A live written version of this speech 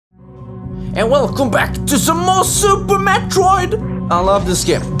and welcome back to some more Super Metroid! I love this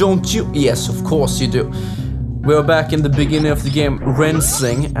game, don't you? Yes, of course you do. We're back in the beginning of the game,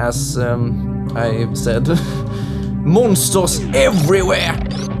 Rensing, as I said. Monsters everywhere!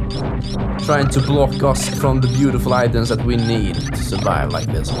 Trying to block us from the beautiful items that we need to survive, like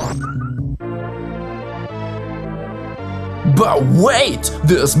this one. But wait,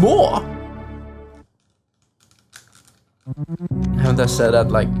 there's more! Haven't I said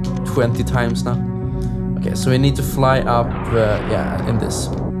that like 20 times now? Okay, so we need to fly up, yeah, in this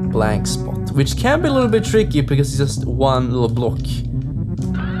blank spot, which can be a little bit tricky because it's just one little block.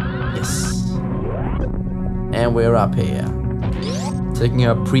 Yes. And we're up here. Taking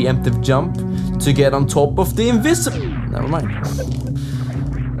a preemptive jump to get on top of the invisible... Never mind.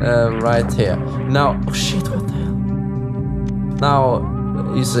 Right here. Now, oh shit, what the hell?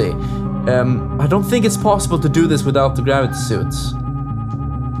 Now, you see, I don't think it's possible to do this without the gravity suits.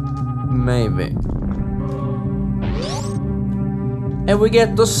 Maybe. And we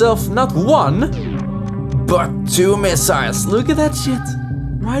get ourselves not one, but 2 missiles. Look at that shit.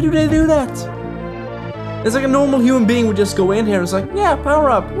 Why do they do that? It's like a normal human being would just go in here and it's like, yeah, power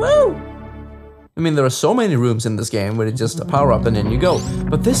up, woo! I mean, there are so many rooms in this game where it's just a power up and then you go.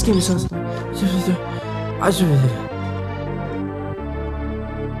 But this game is just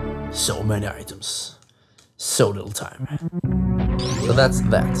so many items, so little time. So that's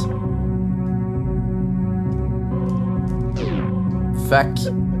that. Fuck.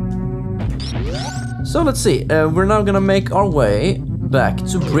 So let's see. We're now gonna make our way back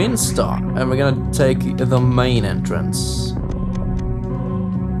to Brinstar, and we're gonna take the main entrance.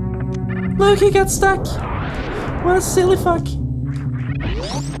 Look, he got stuck. What a silly fuck.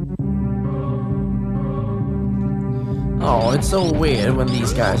 Oh, it's so weird when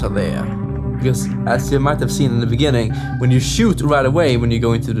these guys are there. Because, as you might have seen in the beginning, when you shoot right away when you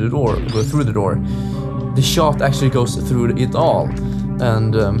go into the door, go through the door, the shot actually goes through it all,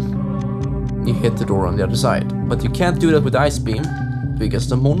 and you hit the door on the other side. But you can't do that with Ice Beam, because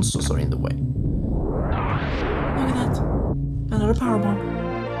the monsters are in the way. Look at that. Another power bomb.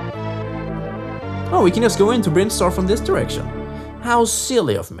 Oh, we can just go into Brinstar from this direction. How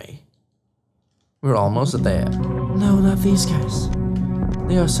silly of me. We're almost there. No, not these guys.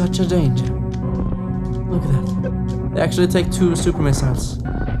 They are such a danger. Look at that. They actually take 2 super missiles.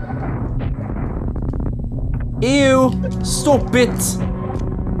 Ew! Stop it!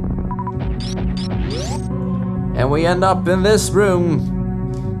 And we end up in this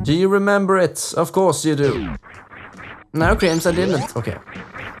room. Do you remember it? Of course you do. No, Crims, I didn't. Okay.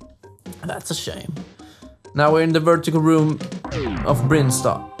 That's a shame. Now we're in the vertical room of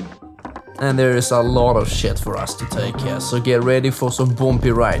Brinstar. And there is a lot of shit for us to take here, so get ready for some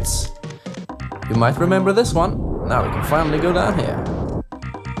bumpy rides. You might remember this one. Now we can finally go down here.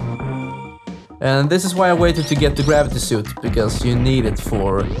 And this is why I waited to get the gravity suit, because you need it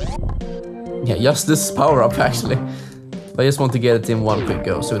for... yeah, just this power up actually. But I just want to get it in one quick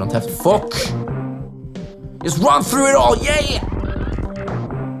go, so we don't have to... Fuck! Just run through it all, yeah!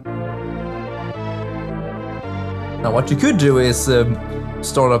 Now what you could do is...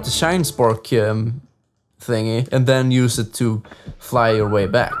 start up the Shine Spark thingy and then use it to fly your way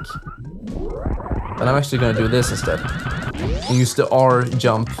back. But I'm actually gonna do this instead. And use the R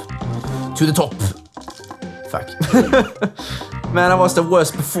jump to the top. Fuck. Man, that was the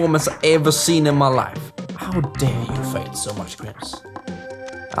worst performance I've ever seen in my life. How dare you fail so much, Grims?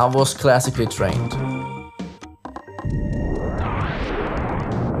 I was classically trained.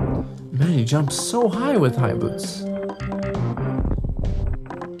 Man, you jump so high with high boots.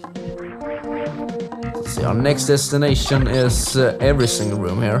 See, our next destination is every single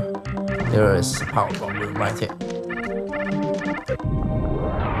room here. There is a power bomb room right here.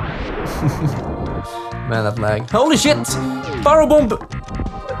 Man, that lag. Holy shit! Power bomb!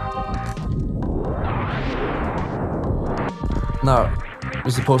 Now,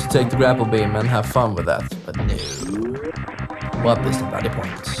 we're supposed to take the grapple beam and have fun with that, but no. What is the bloody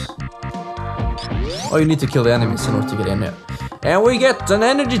point? Oh, you need to kill the enemies in order to get in here. And we get an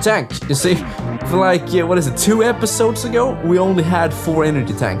energy tank, you see? For like, what is it, 2 episodes ago, we only had 4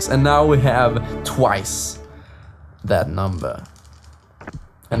 energy tanks, and now we have twice that number.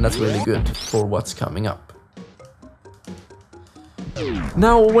 And that's really good for what's coming up.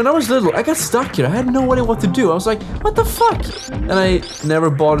 Now, when I was little, I got stuck here. I had no idea what to do. I was like, what the fuck? And I never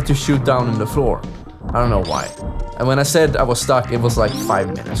bothered to shoot down in the floor. I don't know why. And when I said I was stuck, it was like 5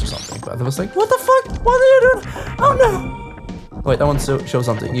 minutes or something. But I was like, what the fuck? What are you doing? Oh no! Wait, I want to show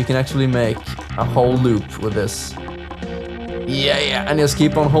something. You can actually make a whole loop with this. Yeah, and just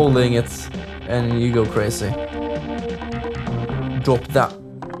keep on holding it, and you go crazy. Drop that.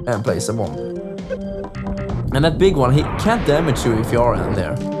 and place a bomb. And that big one, he can't damage you if you are in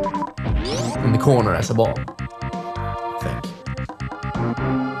there. In the corner as a bomb. I think.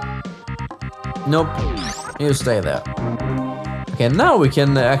 Nope. You stay there. Okay, now we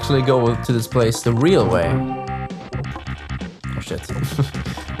can actually go to this place the real way. Oh shit.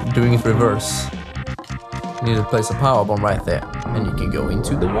 Doing it reverse. You need to place a power bomb right there. And you can go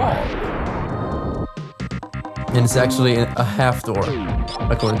into the wall. And it's actually a half door,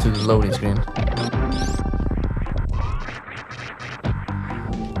 according to the loading screen.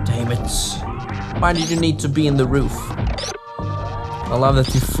 Damn it. Why did you need to be in the roof? I love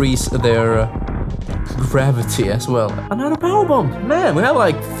that you freeze their gravity as well. Another power bomb! Man, we have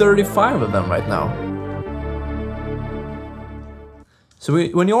like 35 of them right now. So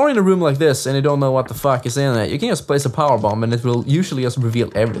when you're in a room like this and you don't know what the fuck is in it, you can just place a power bomb and it will usually just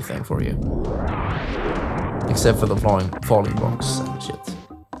reveal everything for you. Except for the falling blocks and shit.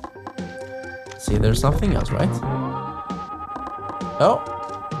 See, there's nothing else, right?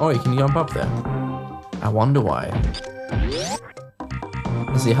 Oh, you can jump up there. I wonder why.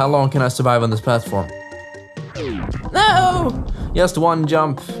 Let's see, how long can I survive on this platform? No! Just one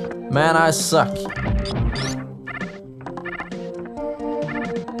jump. Man, I suck.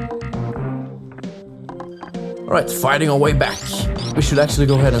 Alright, fighting our way back. We should actually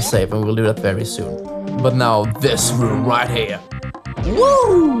go ahead and save, and we'll do that very soon. But now, this room right here.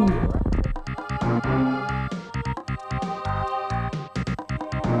 Woo!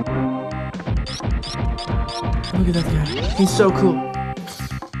 Look at that guy. He's so cool.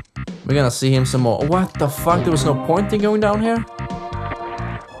 We're gonna see him some more. What the fuck? There was no point in going down here?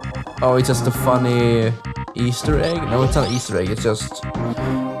 Oh, it's just a funny Easter egg? No, it's not an Easter egg. It's just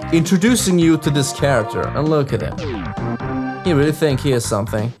introducing you to this character. And look at him. You really think he is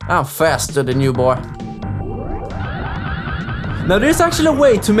something? I'm faster than you, boy. Now, there's actually a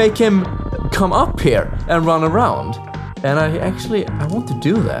way to make him come up here and run around. And I want to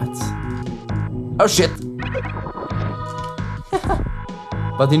do that. Oh, shit.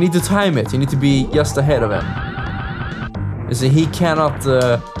 But you need to time it. You need to be just ahead of him. You see, he cannot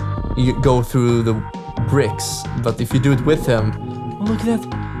go through the bricks. But if you do it with him... Oh, look at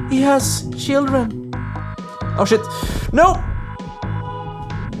that. He has children. Oh, shit. No!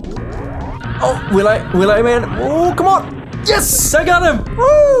 Oh, will I, man? Oh, come on! Yes! I got him!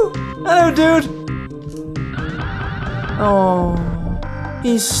 Woo! Hello, dude! Oh,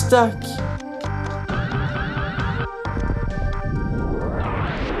 he's stuck.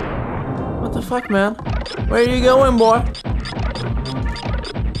 What the fuck, man? Where are you going, boy?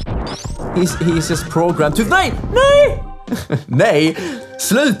 He's just programmed to... Nej! Nej! Nej!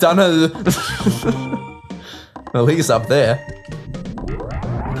 Sluta nu! Well, he's up there.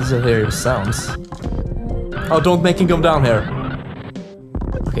 These are hear sounds. Oh, don't make him come down here.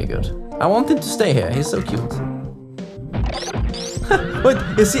 Okay, good. I want him to stay here. He's so cute. Wait,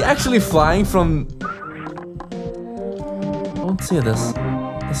 is he actually flying from... I don't see this.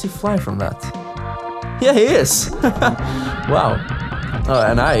 Does he fly from that? Yeah, he is! Wow. Oh,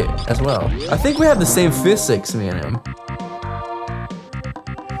 and I as well. I think we have the same physics, me and him.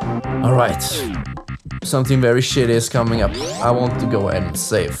 Alright. Something very shitty is coming up. I want to go ahead and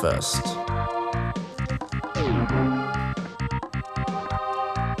save first.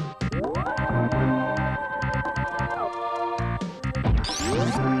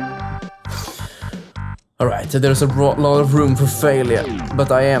 Alright, there's a lot of room for failure,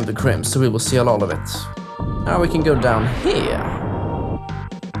 but I am the Crim, so we will see a lot of it. Now we can go down here.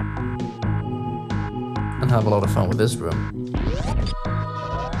 And have a lot of fun with this room.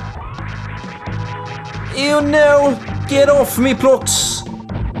 Ew, no! Get off me, plots!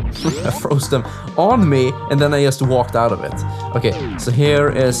 I froze them on me, and then I just walked out of it. Okay, so here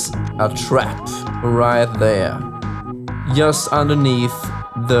is a trap right there. Just underneath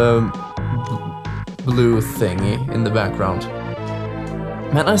the blue thingy in the background.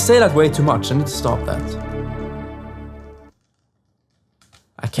 Man, I say that way too much. I need to stop that.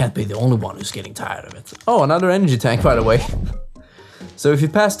 I can't be the only one who's getting tired of it. Oh, another energy tank, by the way. So if you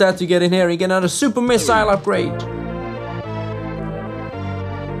pass that, you get in here, you get another super missile upgrade.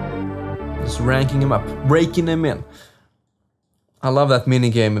 Just ranking him up, raking him in. I love that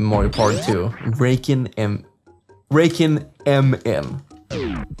minigame in Mario Party 2. Raking him in.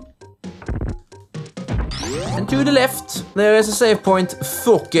 And to the left, there is a save point.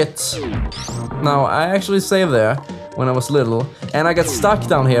 Fuck it. Now, I actually saved there when I was little, and I got stuck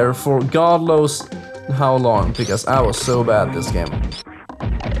down here for God knows how long, because I was so bad at this game.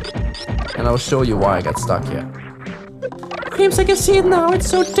 And I'll show you why I got stuck here. Crims, I can see it now, it's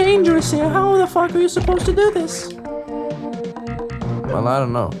so dangerous here. How the fuck are you supposed to do this? Well, I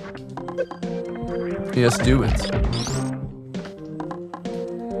don't know. Just do it.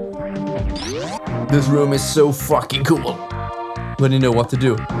 This room is so fucking cool when you know what to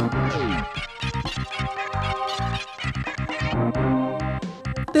do.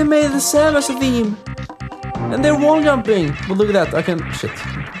 They made the same as a theme. And they're wall jumping. But look at that, I can... Shit.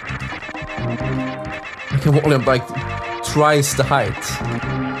 I can wall jump like twice the height.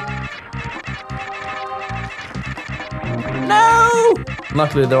 No!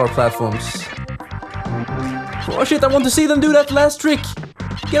 Luckily there are platforms. Oh shit, I want to see them do that last trick.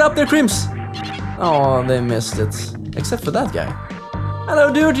 Get up there, Crims. Oh, they missed it. Except for that guy.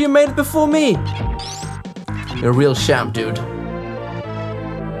 Hello, dude, you made it before me. You're a real champ, dude.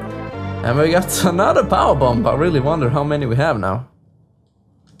 And we got another power bomb. I really wonder how many we have now.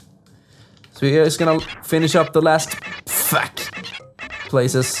 So we're just gonna finish up the last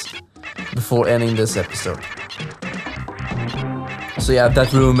places before ending this episode. So yeah,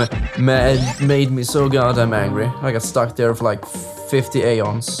 that room made me so goddamn angry. I got stuck there for like 50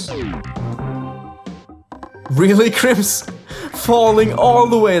 aeons. Really, Crims? Falling all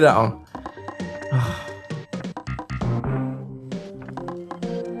the way down.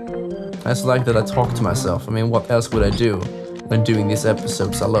 I just like that I talk to myself. I mean, what else would I do when doing these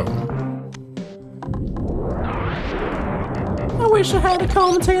episodes alone? I wish I had a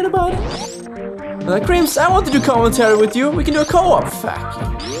commentator about it. Crims, I want to do commentary with you. We can do a co-op.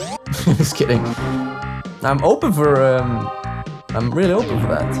 Fuck. Just kidding. I'm open for, I'm really open for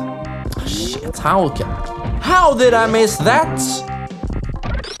that. Oh, shit, how did I miss that?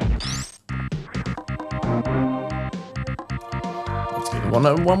 Let's give it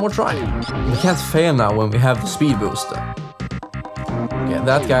one more try. We can't fail now when we have the speed booster. Okay,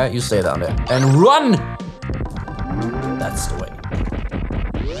 that guy, you stay down there. And run! That's the way.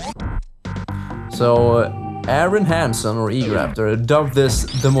 So, Aaron Hansen, or E-Raptor, dubbed this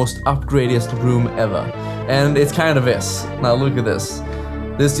the most upgradiest room ever. And it kind of is. Now look at this.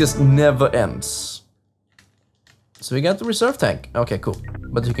 This just never ends. So we got the reserve tank. Okay, cool.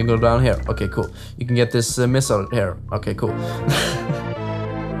 But you can go down here. Okay, cool. You can get this missile here. Okay, cool.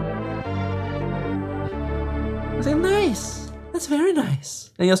 I say nice. That's very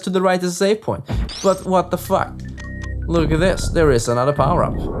nice. And just to the right is a save point. But what the fuck? Look at this. There is another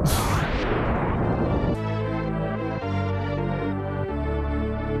power-up.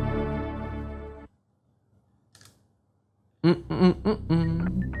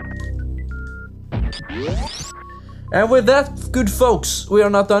 And with that, good folks, we are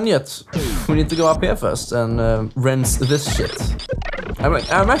not done yet. We need to go up here first and rinse this shit.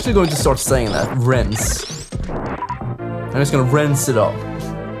 I'm actually going to start saying that, rinse. I'm just gonna rinse it all.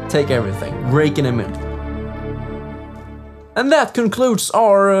 Take everything, raking them in. And that concludes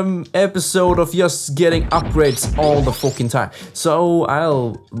our episode of just getting upgrades all the fucking time. So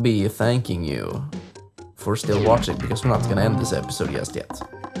I'll be thanking you for still watching, because we're not gonna end this episode just yet.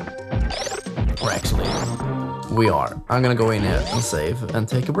 Or actually, we are. I'm gonna go in here and save and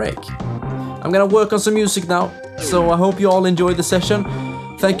take a break. I'm gonna work on some music now, so I hope you all enjoyed the session.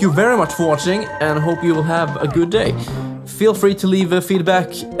 Thank you very much for watching, and hope you will have a good day. Feel free to leave a feedback,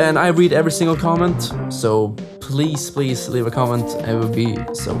 and I read every single comment, so please leave a comment.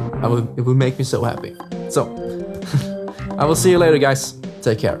 It will make me so happy. So, I will see you later, guys.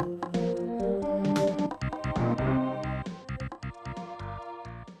 Take care.